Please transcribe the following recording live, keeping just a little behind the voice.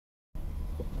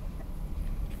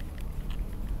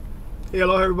Hey,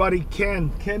 hello everybody.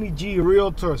 Kenny G,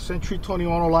 realtor, Century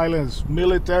 21 All Islands,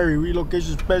 military,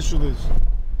 relocation specialist,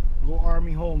 Go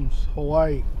Army Homes,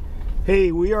 Hawaii.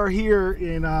 Hey, we are here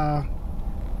in on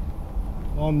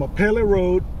Mapele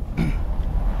Road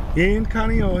in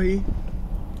Kaneohe.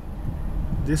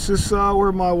 This is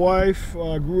where my wife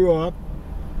grew up.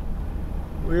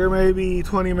 We're maybe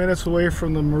 20 minutes away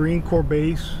from the Marine Corps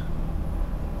base.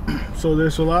 So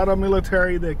there's a lot of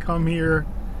military that come here,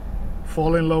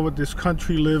 fall in love with this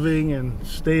country living and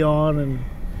stay on, and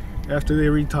after they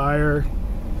retire.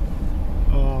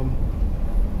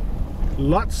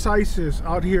 Lot sizes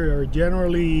out here are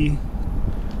generally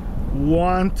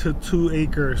 1 to 2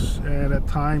 acres, and at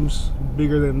times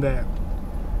bigger than that.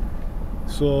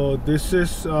 So this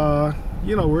is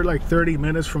you know, we're like 30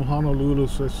 minutes from Honolulu,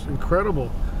 so it's incredible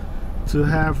to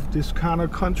have this kind of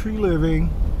country living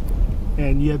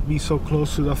and yet be so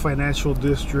close to the financial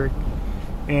district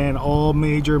and all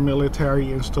major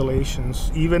military installations.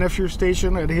 Even if you're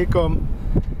stationed at Hickam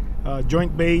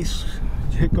Joint Base,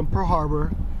 Hickam Pearl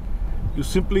Harbor, you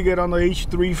simply get on the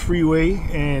H3 freeway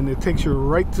and it takes you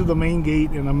right to the main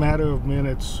gate in a matter of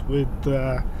minutes with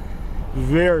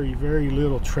very, very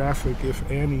little traffic, if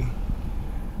any.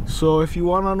 So if you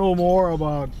want to know more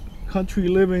about country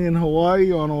living in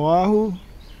Hawaii, on Oahu,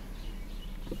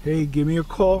 hey, give me a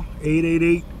call,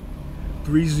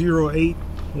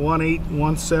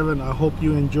 888-308-1817. I hope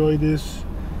you enjoy this,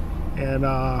 and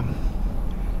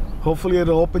hopefully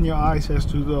it'll open your eyes as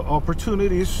to the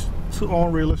opportunities to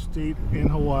own real estate in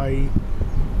Hawaii,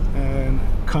 and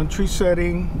country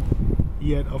setting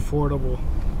yet affordable.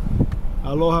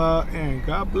 Aloha and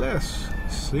God bless.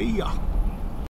 See ya.